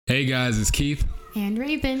Hey guys, it's Keith. And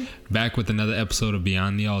Raven. Back with another episode of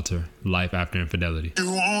Beyond the Altar, Life After Infidelity.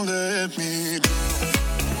 You won't let me down.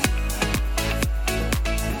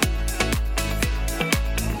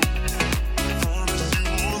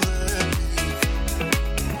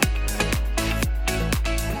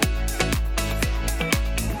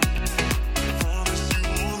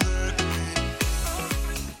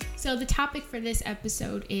 So the topic for this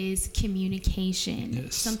episode is communication.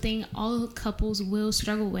 Yes. Something all couples will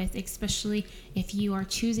struggle with, especially if you are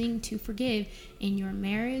choosing to forgive in your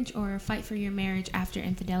marriage or fight for your marriage after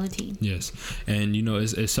infidelity. Yes. And you know,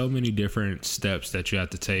 it's so many different steps that you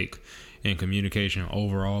have to take in communication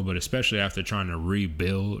overall, but especially after trying to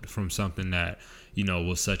rebuild from something that, you know,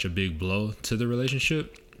 was such a big blow to the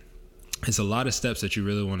relationship. It's a lot of steps that you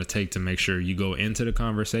really want to take to make sure you go into the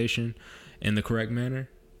conversation in the correct manner.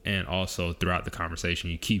 And also throughout the conversation,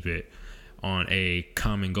 you keep it on a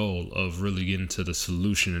common goal of really getting to the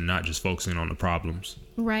solution and not just focusing on the problems.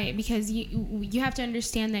 Right, because you have to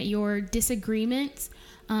understand that your disagreements,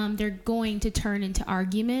 they're going to turn into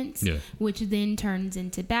arguments, which then turns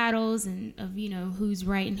into battles and of, you know, who's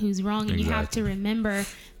right and who's wrong. And you have to remember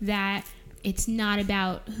that it's not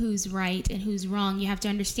about who's right and who's wrong. You have to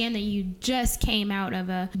understand that you just came out of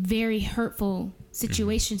a very hurtful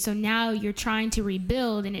situation. So now you're trying to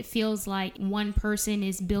rebuild, and it feels like one person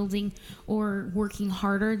is building or working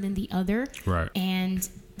harder than the other. Right. And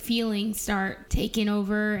feelings start taking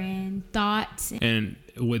over and thoughts. And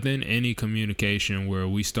within any communication where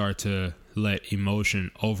we start to let emotion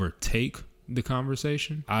overtake the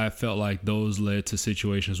conversation, I felt like those led to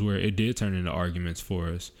situations where it did turn into arguments for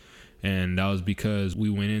us. And that was because we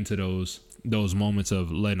went into those moments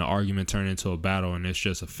of letting an argument turn into a battle, and it's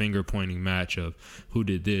just a finger pointing match of who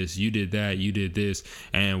did this, you did that, you did this,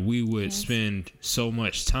 and we would spend so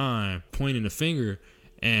much time pointing the finger,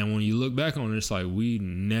 and when you look back on it, it's like we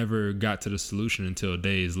never got to the solution until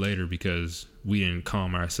days later because we didn't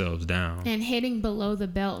calm ourselves down. And hitting below the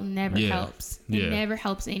belt never helps. It never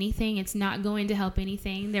helps anything. It's not going to help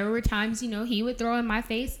anything. There were times, you know, he would throw in my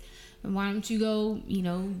face, why don't you go, you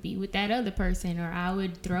know, be with that other person? Or I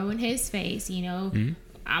would throw in his face, you know,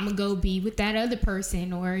 I'm going to go be with that other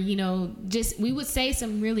person. Or, you know, just we would say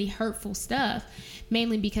some really hurtful stuff,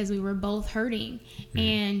 mainly because we were both hurting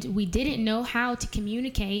and we didn't know how to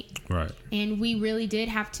communicate. Right. And we really did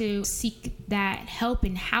have to seek that help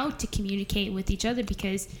in how to communicate with each other,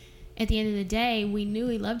 because at the end of the day, we knew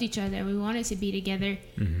we loved each other and we wanted to be together,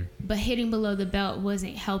 but hitting below the belt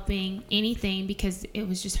wasn't helping anything because it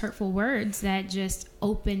was just hurtful words that just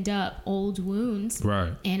opened up old wounds.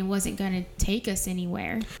 Right. And it wasn't going to take us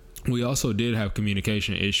anywhere. We also did have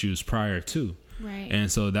communication issues prior to. Right.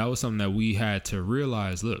 And so that was something that we had to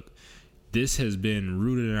realize, look, this has been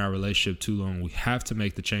rooted in our relationship too long. We have to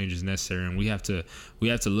make the changes necessary, and we have to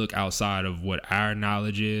look outside of what our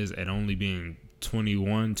knowledge is and only being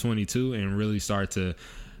 21, 22, and really start to,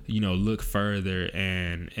 you know, look further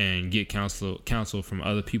and get counsel from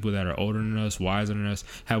other people that are older than us, wiser than us,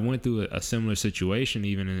 have went through a similar situation,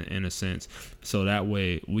 even in a sense, so that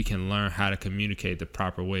way we can learn how to communicate the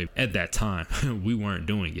proper way. At that time, we weren't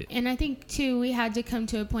doing it. And I think too, we had to come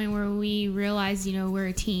to a point where we realized, you know, we're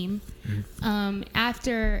a team.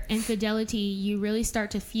 After infidelity, you really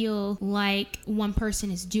start to feel like one person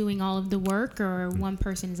is doing all of the work, or one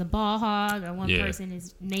person is a ball hog, or one person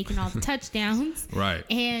is making all the touchdowns. Right.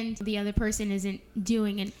 And the other person isn't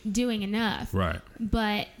doing enough. Right.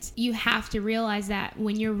 But you have to realize that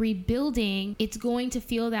when you're rebuilding, it's going to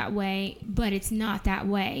feel that way, but it's not that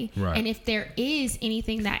way. Right. And if there is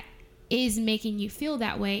anything that is making you feel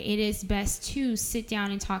that way, it is best to sit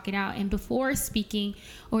down and talk it out. And before speaking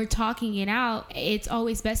or talking it out, it's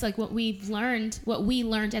always best, like what we learned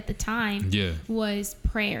at the time was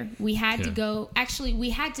prayer. We had we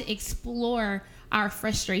had to explore our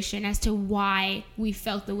frustration as to why we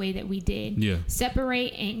felt the way that we did.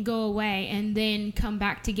 Separate and go away, and then come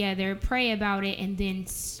back together, pray about it, and then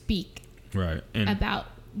speak about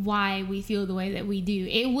why we feel the way that we do.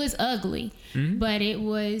 It was ugly, but it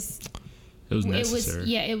was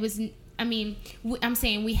necessary. I'm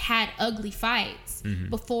saying we had ugly fights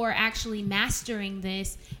before actually mastering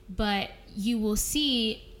this, but you will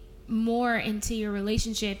see more into your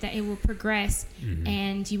relationship that it will progress,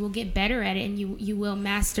 and you will get better at it, and you will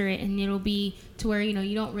master it, and it'll be to where, you know,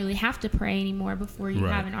 you don't really have to pray anymore before you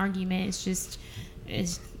have an argument.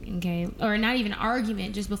 It's okay, or not even an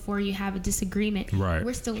argument, just before you have a disagreement. Right.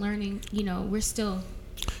 We're still learning, you know, we're still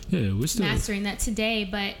mastering that today,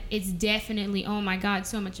 but it's definitely, oh my God,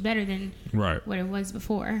 so much better than what it was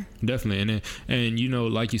before. Definitely. And you know,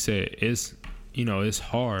 like you said, it's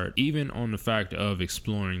hard, even on the fact of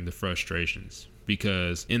exploring the frustrations,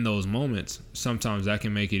 because in those moments, sometimes that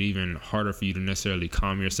can make it even harder for you to necessarily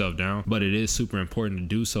calm yourself down. But it is super important to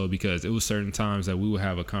do so, because it was certain times that we would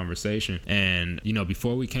have a conversation, and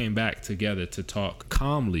before we came back together to talk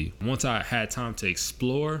calmly, once I had time to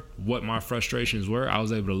explore what my frustrations were, I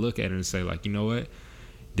was able to look at it and say, like, you know what?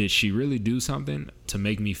 Did she really do something to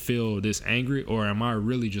make me feel this angry, or am I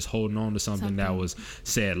really just holding on to something that was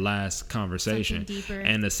said last conversation?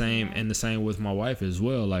 And the same with my wife as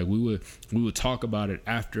well. Like we would talk about it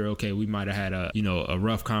after, okay, we might have had a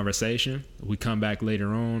rough conversation. We come back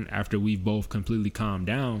later on after we've both completely calmed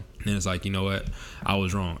down, and it's like, you know what? I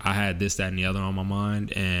was wrong. I had this, that, and the other on my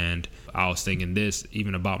mind, and I was thinking this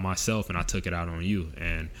even about myself, and I took it out on you.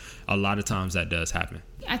 And a lot of times that does happen.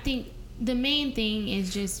 I think the main thing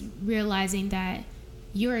is just realizing that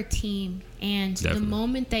you're a team, and the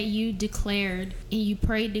moment that you declared and you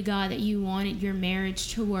prayed to God that you wanted your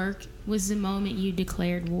marriage to work was the moment you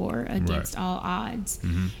declared war against all odds.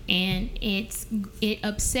 And it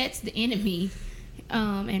upsets the enemy,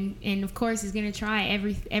 and of course he's going to try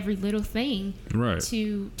every little thing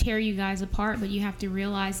to tear you guys apart, but you have to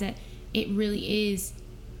realize that it really is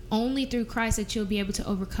only through Christ that you'll be able to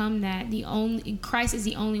overcome that. Christ is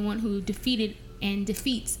the only one who defeated and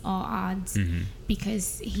defeats all odds,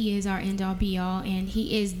 because he is our end all be all, and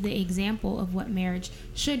he is the example of what marriage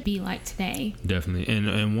should be like today. Definitely. And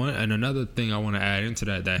another thing I want to add into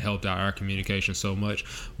that helped out our communication so much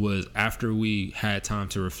was after we had time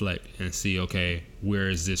to reflect and see, okay, where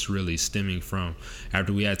is this really stemming from?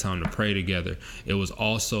 After we had time to pray together, it was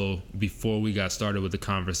also before we got started with the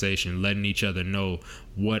conversation, letting each other know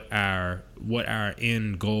what our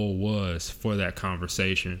end goal was for that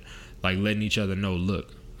conversation. Like letting each other know,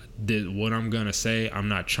 look, what I'm going to say, I'm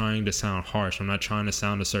not trying to sound harsh. I'm not trying to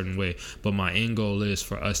sound a certain way, but my end goal is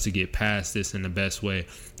for us to get past this in the best way.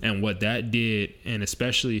 And what that did, and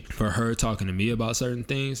especially for her talking to me about certain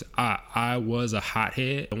things, I was a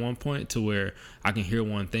hothead at one point to where I can hear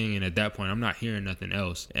one thing, and at that point I'm not hearing nothing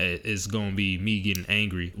else. It's going to be me getting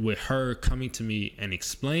angry. With her coming to me and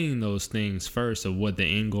explaining those things first of what the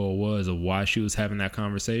end goal was, of why she was having that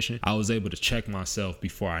conversation, I was able to check myself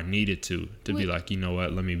before I needed to be like, you know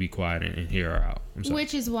what, let me be quiet and hear her out.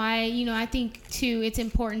 Which is why, I think too, it's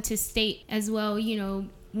important to state as well,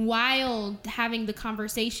 while having the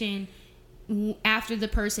conversation after the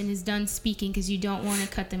person is done speaking, because you don't want to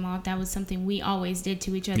cut them off. That was something we always did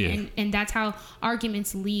to each other. And that's how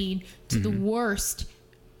arguments lead to the worst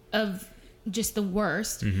of just the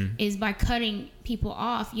worst, is by cutting people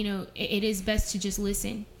off. It is best to just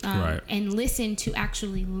listen, and listen to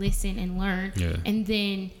actually listen and learn, and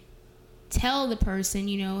then tell the person,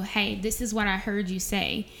 hey, this is what I heard you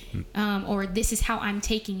say, or this is how I'm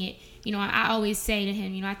taking it. I always say to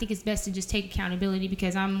him, I think it's best to just take accountability,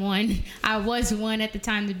 because I was one at the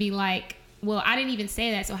time to be like, well, I didn't even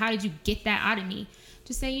say that, so how did you get that out of me?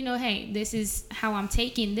 Just say, hey, this is how I'm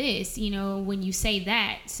taking this, when you say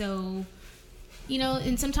that. So,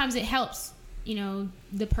 and sometimes it helps,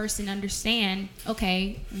 the person understand,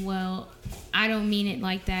 okay, well, I don't mean it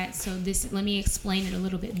like that, so let me explain it a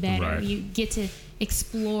little bit better. You get to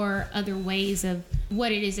explore other ways of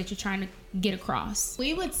what it is that you're trying to get across.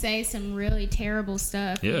 We would say some really terrible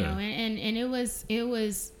stuff, and it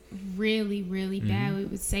was really, really bad. We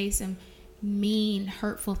would say some mean,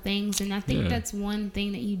 hurtful things, and I think that's one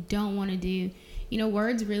thing that you don't want to do.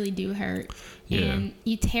 Words really do hurt, and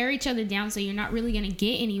you tear each other down, so you're not really going to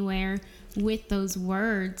get anywhere with those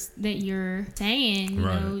words that you're saying.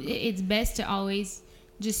 It's best to always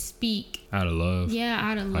just speak out of love.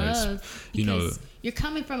 Out of love, because you're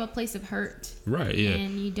coming from a place of hurt,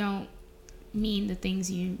 and you don't mean the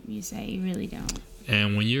things you say. You really don't.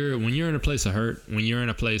 And when you're in a place of hurt, when you're in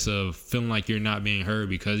a place of feeling like you're not being heard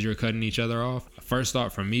because you're cutting each other off, first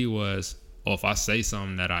thought for me was, if I say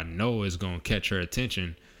something that I know is going to catch her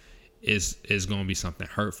attention, is going to be something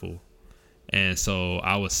hurtful. And so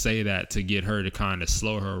I would say that to get her to kind of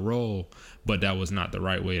slow her roll, but that was not the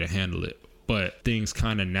right way to handle it. But things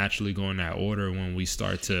kind of naturally go in that order when we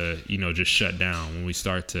start to, just shut down, when we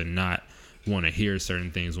start to not want to hear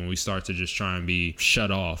certain things, when we start to just try and be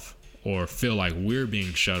shut off or feel like we're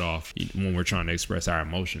being shut off when we're trying to express our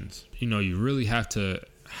emotions. You really have to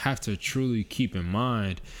truly keep in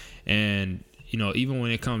mind. And, even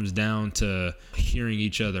when it comes down to hearing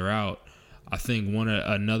each other out, I think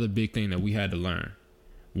another big thing that we had to learn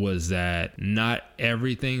was that not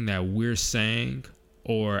everything that we're saying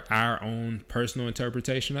or our own personal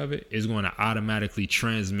interpretation of it is going to automatically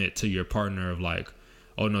transmit to your partner of like,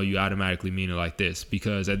 oh no, you automatically mean it like this.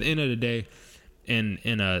 Because at the end of the day,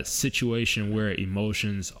 in a situation where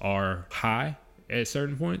emotions are high at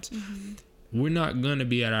certain points, we're not going to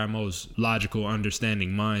be at our most logical, understanding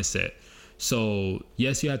mindset. So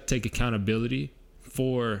yes, you have to take accountability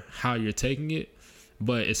for how you're taking it,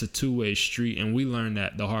 but it's a two-way street, and we learned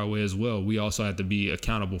that the hard way as well. We also have to be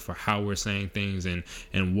accountable for how we're saying things and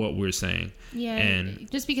what we're saying. Yeah, and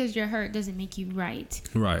just because you're hurt doesn't make you right.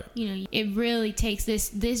 Right. You know, it really takes this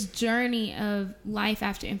journey of life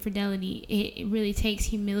after infidelity. It really takes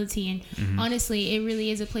humility, and honestly, it really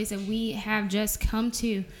is a place that we have just come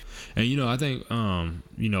to. And you know, I think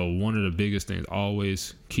you know, one of the biggest things,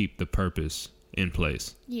 always keep the purpose in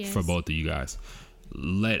place. Yes. For both of you guys.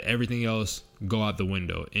 Let everything else go out the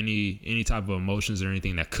window. Any type of emotions or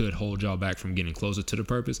anything that could hold y'all back from getting closer to the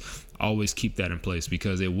purpose, always keep that in place,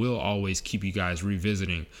 because it will always keep you guys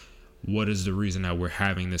revisiting what is the reason that we're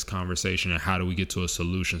having this conversation, and how do we get to a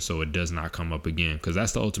solution so it does not come up again, because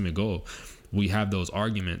that's the ultimate goal. We have those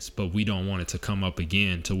arguments, but we don't want it to come up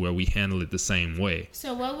again to where we handle it the same way.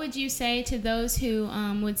 So what would you say to those who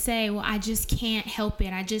would say, well, I just can't help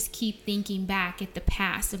it, I just keep thinking back at the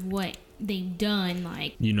past of what they've done?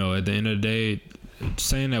 Like, you know, at the end of the day,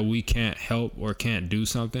 saying that we can't help or can't do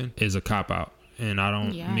something is a cop-out. And I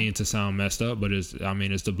don't mean to sound messed up, but it's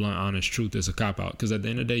the blunt, honest truth. It's a cop-out, because at the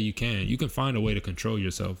end of the day, you can find a way to control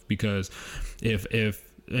yourself, because if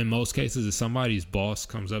in most cases, if somebody's boss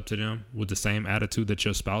comes up to them with the same attitude that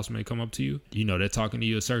your spouse may come up to you, you know, they're talking to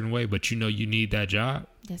you a certain way, but you know you need that job.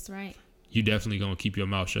 That's right. You definitely going to keep your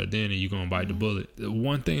mouth shut then, and you're going to bite the bullet. The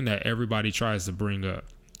one thing that everybody tries to bring up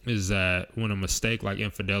is that when a mistake like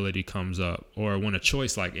infidelity comes up, or when a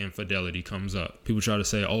choice like infidelity comes up, people try to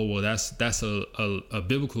say, oh, well, that's a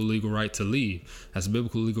biblical legal right to leave. That's a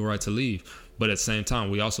biblical legal right to leave. But at the same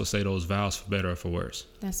time, we also say those vows for better or for worse.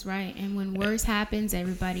 That's right. And when worse happens,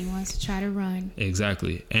 everybody wants to try to run.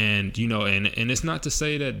 Exactly. And, you know, and it's not to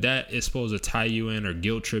say that is supposed to tie you in or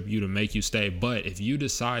guilt trip you to make you stay. But if you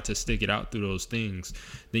decide to stick it out through those things,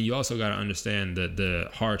 then you also got to understand the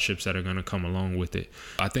hardships that are going to come along with it.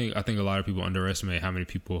 I think a lot of people underestimate how many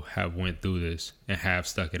people have went through this and have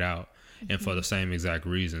stuck it out. And for the same exact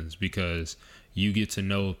reasons, because you get to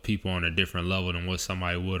know people on a different level than what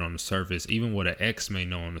somebody would on the surface, even what an ex may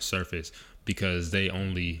know on the surface, because they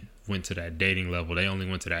only went to that dating level. They only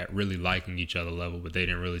went to that really liking each other level, but they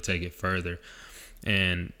didn't really take it further.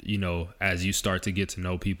 And, you know, as you start to get to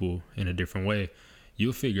know people in a different way,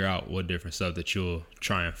 you'll figure out what different stuff that you'll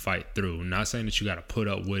try and fight through. I'm not saying that you got to put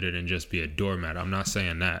up with it and just be a doormat. I'm not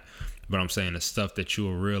saying that, but I'm saying the stuff that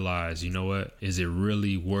you'll realize, you know what, is it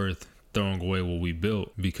really worth throwing away what we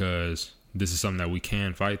built, because this is something that we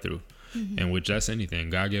can fight through. And which, that's anything.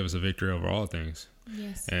 God gave us a victory over all things.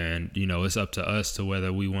 Yes. And, you know, it's up to us to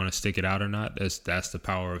whether we want to stick it out or not. That's the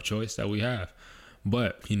power of choice that we have.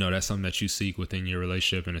 But, you know, that's something that you seek within your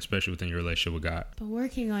relationship, and especially within your relationship with God. But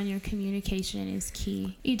working on your communication is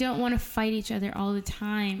key. You don't want to fight each other all the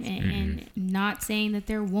time, and not saying that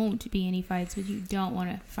there won't be any fights, but you don't want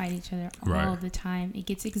to fight each other all the time. It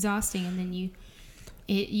gets exhausting, and then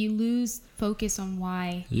you lose focus on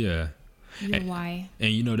why. Yeah. Why.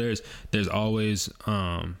 And you know, there's always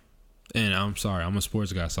and I'm sorry, I'm a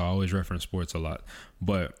sports guy, so I always reference sports a lot.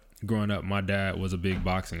 But growing up, my dad was a big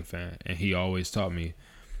boxing fan, and he always taught me,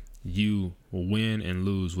 you will win and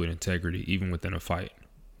lose with integrity, even within a fight.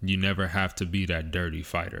 You never have to be that dirty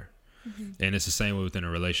fighter. And it's the same way within a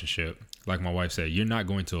relationship. Like my wife said, you're not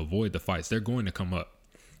going to avoid the fights. They're going to come up.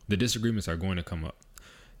 The disagreements are going to come up.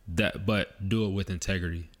 But do it with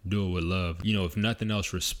integrity, do it with love. You know, if nothing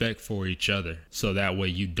else, respect for each other, so that way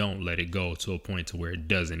you don't let it go to a point to where it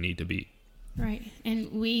doesn't need to be. Right.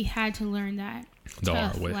 And we had to learn that the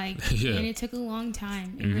hard way. And it took a long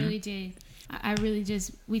time. It really did.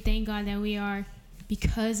 We thank God that we are,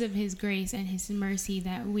 because of his grace and his mercy,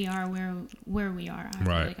 that we are where we are. I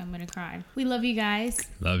feel like I'm gonna cry. We love you guys.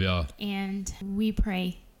 Love y'all. And we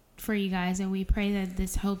pray for you guys, and we pray that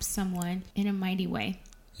this helps someone in a mighty way.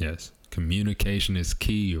 Yes. Communication is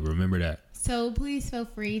key. Remember that. So please feel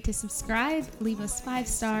free to subscribe, leave us 5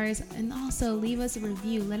 stars, and also leave us a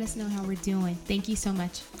review. Let us know how we're doing. Thank you so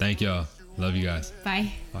much. Thank y'all. Love you guys.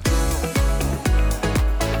 Bye. Bye.